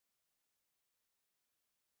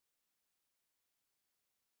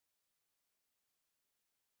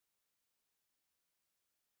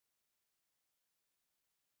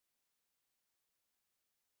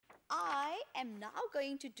I am now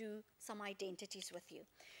going to do some identities with you.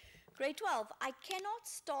 Grade 12, I cannot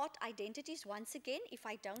start identities once again if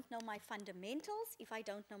I don't know my fundamentals, if I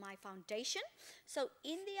don't know my foundation. So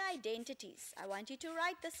in the identities, I want you to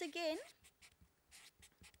write this again.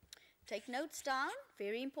 Take notes down,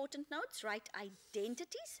 very important notes. Write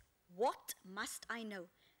identities. What must I know?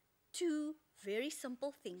 Two very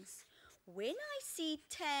simple things. When I see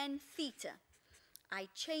tan theta, I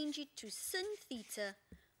change it to sin theta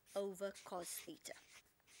over cos theta.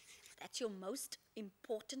 That's your most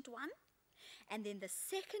important one. And then the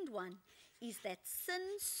second one is that sin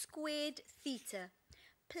squared theta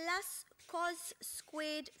plus cos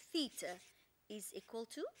squared theta is equal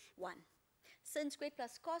to 1. Sin squared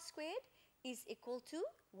plus cos squared is equal to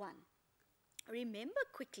 1. Remember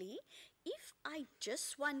quickly, if I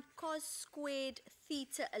just want cos squared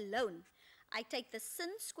theta alone, I take the sin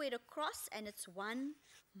squared across and it's 1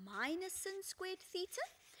 minus sin squared theta.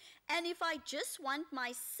 And if I just want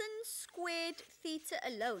my sin squared theta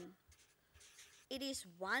alone, it is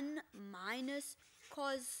 1 minus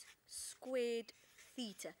cos squared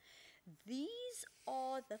theta. These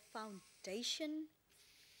are the foundation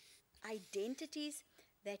identities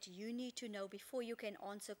that you need to know before you can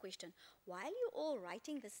answer a question. While you're all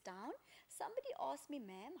writing this down, somebody asked me,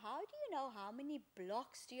 ma'am, how do you know how many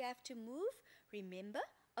blocks do you have to move? Remember,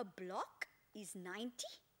 a block is 90.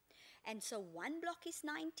 And so 1 block is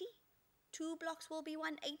 90, 2 blocks will be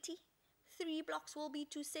 180, 3 blocks will be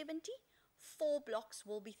 270, 4 blocks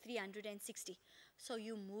will be 360. So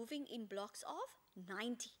you're moving in blocks of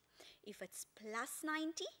 90. If it's plus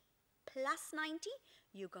 90,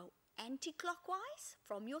 you go anti-clockwise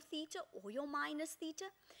from your theta or your minus theta.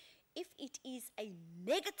 If it is a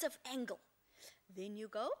negative angle, then you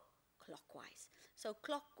go clockwise. So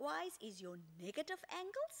clockwise is your negative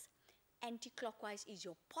angles, anti-clockwise is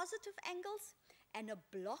your positive angles, and a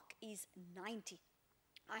block is 90.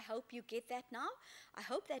 I hope you get that now. I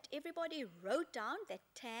hope that everybody wrote down that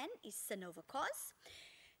tan is sin over cos.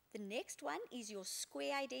 The next one is your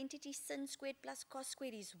square identity. Sin squared plus cos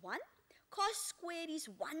squared is 1. Cos squared is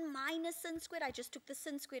 1 minus sin squared. I just took the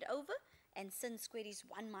sin squared over, and sin squared is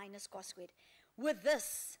 1 minus cos squared. With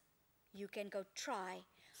this, you can go try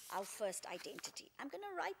our first identity. I'm going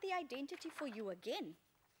to write the identity for you again.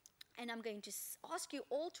 And I'm going to ask you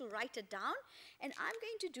all to write it down. And I'm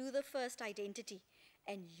going to do the first identity.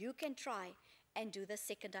 And you can try and do the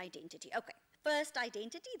second identity. Okay, first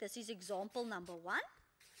identity. This is example number 1.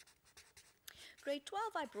 Grade 12,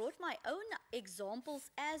 I brought my own examples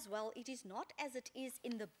as well. It is not as it is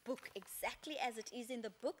in the book, exactly as it is in the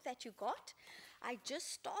book that you got. I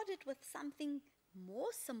just started with something more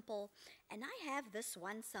simple. And I have this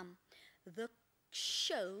one sum.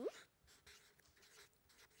 Show,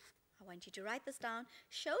 I want you to write this down.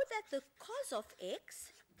 Show that the cos of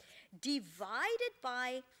x divided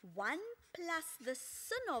by 1 plus the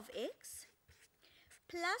sin of x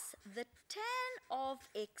plus the tan of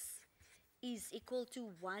x is equal to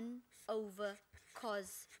 1 over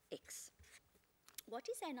cos x. What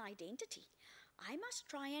is an identity? I must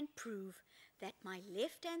try and prove that my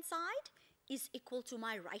left-hand side is equal to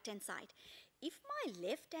my right-hand side. If my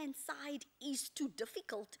left-hand side is too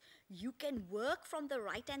difficult, you can work from the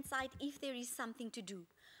right-hand side if there is something to do.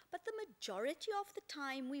 But the majority of the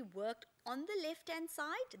time we worked on the left-hand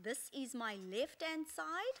side. This is my left-hand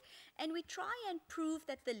side, and we try and prove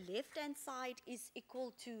that the left-hand side is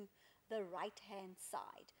equal to the right-hand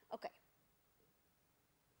side. Okay.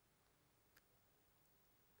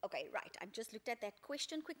 Okay, right. I've just looked at that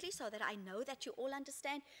question quickly so that I know that you all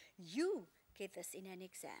understand. You get this in an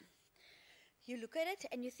exam. You look at it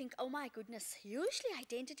and you think, oh my goodness, usually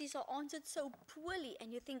identities are answered so poorly,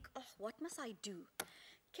 and you think, oh, what must I do?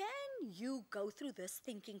 Can you go through this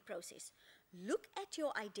thinking process? Look at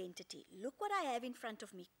your identity. Look what I have in front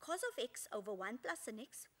of me. Cos of x over 1 plus sin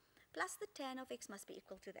x plus the tan of x must be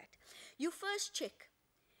equal to that. You first check.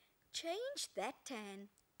 Change that tan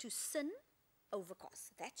to sin over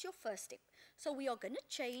cos. That's your first step. So we are going to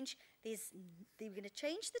change we're going to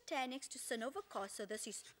change the tan x to sin over cos. So this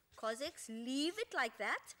is cos x. Leave it like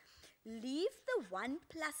that. Leave the 1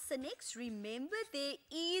 plus sin x. Remember, there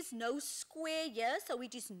is no square here, so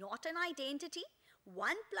it is not an identity.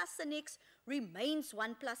 1 plus sin x remains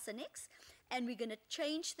 1 plus sin x. And we're going to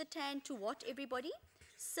change the tan to what, everybody?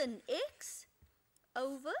 Sin x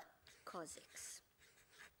over cos x.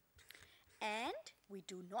 And we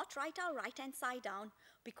do not write our right-hand side down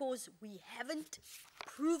because we haven't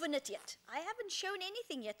proven it yet. I haven't shown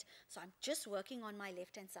anything yet, so I'm just working on my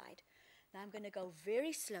left-hand side. Now I'm going to go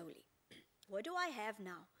very slowly. What do I have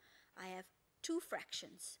now? I have 2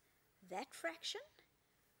 fractions. That fraction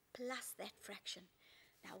plus that fraction.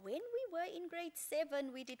 Now, when we were in grade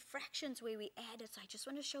 7, we did fractions where we added. So I just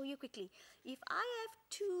want to show you quickly. If I have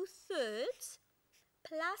 2/3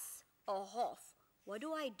 plus a half, what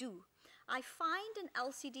do? I find an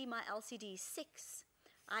LCD. My LCD is 6.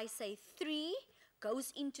 I say 3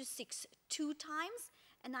 goes into 6 2 times,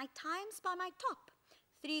 and I times by my top.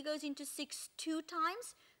 3 goes into 6 2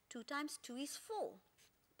 times. 2 times 2 is 4.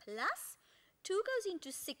 Plus 2 goes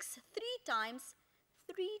into 6 3 times.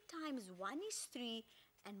 3 times 1 is 3.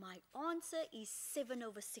 And my answer is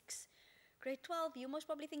 7/6. Grade 12, you're most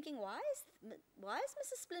probably thinking, why is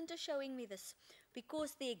Mrs. Splinter showing me this?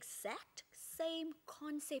 Because the exact same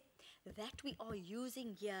concept that we are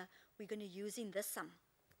using here, we're going to use in this sum.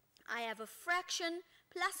 I have a fraction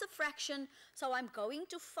plus a fraction, so I'm going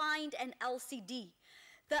to find an LCD.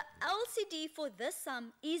 The LCD for this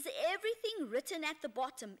sum is everything written at the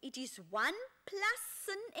bottom. It is 1 plus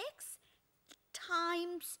sin x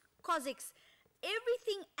times cos x.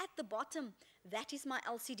 Everything at the bottom, that is my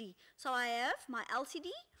LCD. So I have my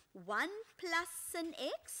LCD, 1 plus sin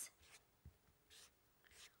x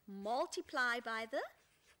multiplied by the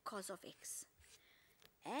cos of x.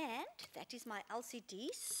 And that is my LCD.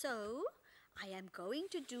 So I am going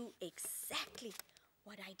to do exactly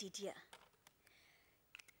what I did here.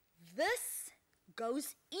 This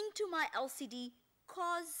goes into my LCD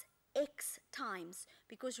cos x times.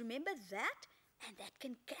 Because remember that and that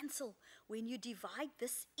can cancel. When you divide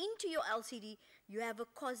this into your LCD, you have a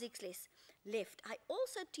cos x left. I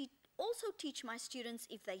also teach my students,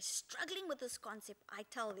 if they're struggling with this concept, I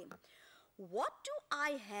tell them, what do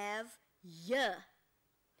I have here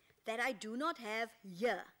that I do not have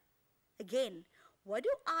here? Again, what do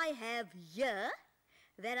I have here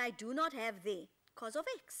that I do not have there? Cos of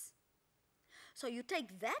x. So you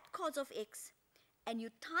take that cos of x and you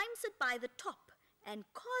times it by the top,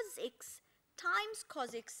 and cos x times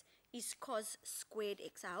cos x is cos squared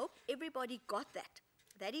x. I hope everybody got that.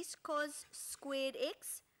 That is cos squared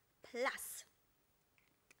x plus.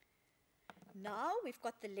 Now we've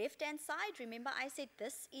got the left-hand side. Remember I said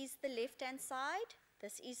this is the left-hand side.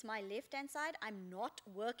 This is my left-hand side. I'm not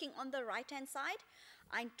working on the right-hand side.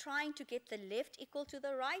 I'm trying to get the left equal to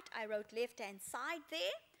the right. I wrote left-hand side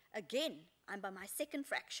there. Again, I'm by my second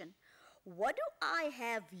fraction. What do I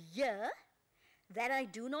have here that I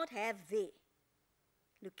do not have there?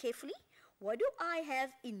 Look carefully. What do I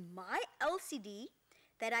have in my LCD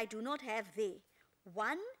that I do not have there?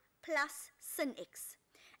 1 plus sin x.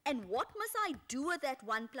 And what must I do with that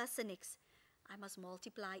 1 plus sin x? I must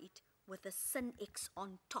multiply it with the sin x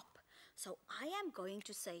on top. So I am going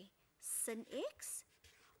to say sin x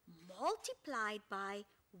multiplied by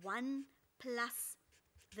 1 plus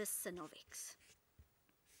the sin of x.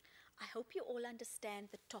 I hope you all understand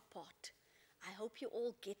the top part. I hope you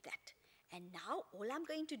all get that. And now all I'm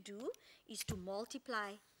going to do is to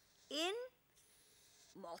multiply in,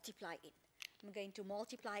 multiply in. I'm going to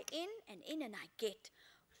multiply in, and I get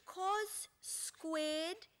cos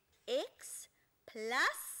squared x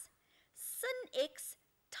plus sin x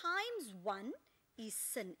times 1 is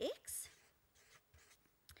sin x.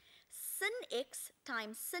 Sin x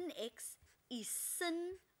times sin x is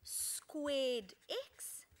sin squared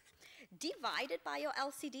x divided by your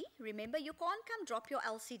LCD. Remember, you can't come drop your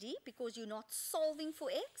LCD because you're not solving for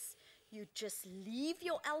x. You just leave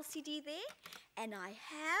your LCD there, and I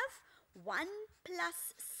have 1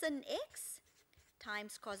 plus sin x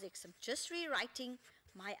times cos x. I'm just rewriting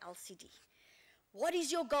my LCD. What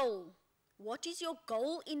is your goal? What is your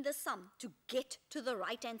goal in the sum? To get to the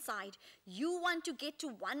right-hand side. You want to get to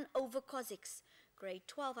 1 over cos x. Grade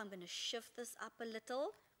 12, I'm going to shift this up a little.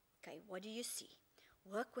 Okay, what do you see?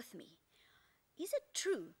 Work with me. Is it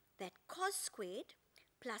true that cos squared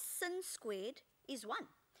plus sin squared is 1?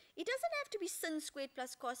 It doesn't have to be sin squared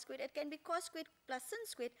plus cos squared. It can be cos squared plus sin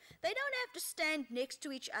squared. They don't have to stand next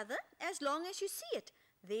to each other as long as you see it.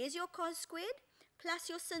 There's your cos squared plus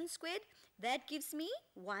your sin squared. That gives me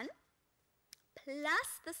 1 plus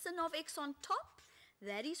the sin of x on top.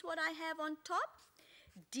 That is what I have on top.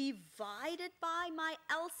 Divided by my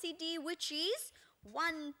LCD, which is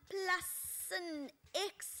 1 plus sin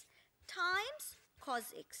x times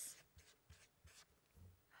cos x.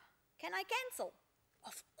 Can I cancel?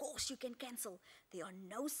 Of course you can cancel. There are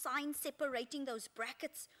no signs separating those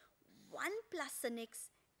brackets. 1 plus sin x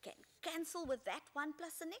can cancel with that 1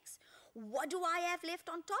 plus sin x. What do I have left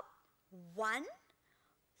on top? 1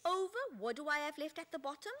 over, what do I have left at the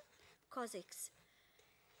bottom? Cos x.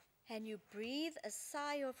 And you breathe a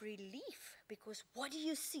sigh of relief because what do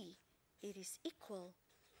you see? It is equal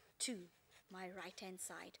to my right-hand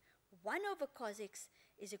side. 1 over cos x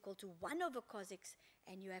is equal to 1 over cos x,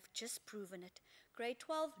 and you have just proven it. Grade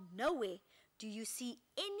 12, nowhere Do you see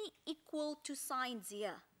any equal to signs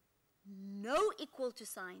here? No equal to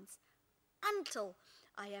signs until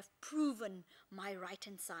I have proven my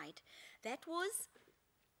right-hand side. That was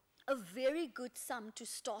a very good sum to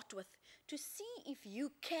start with, to see if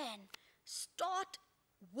you can start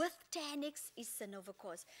with tan x is sin over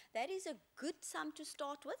cos. That is a good sum to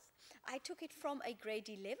start with. I took it from a grade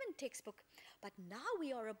 11 textbook, but now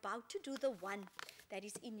we are about to do the one that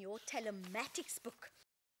is in your telematics book.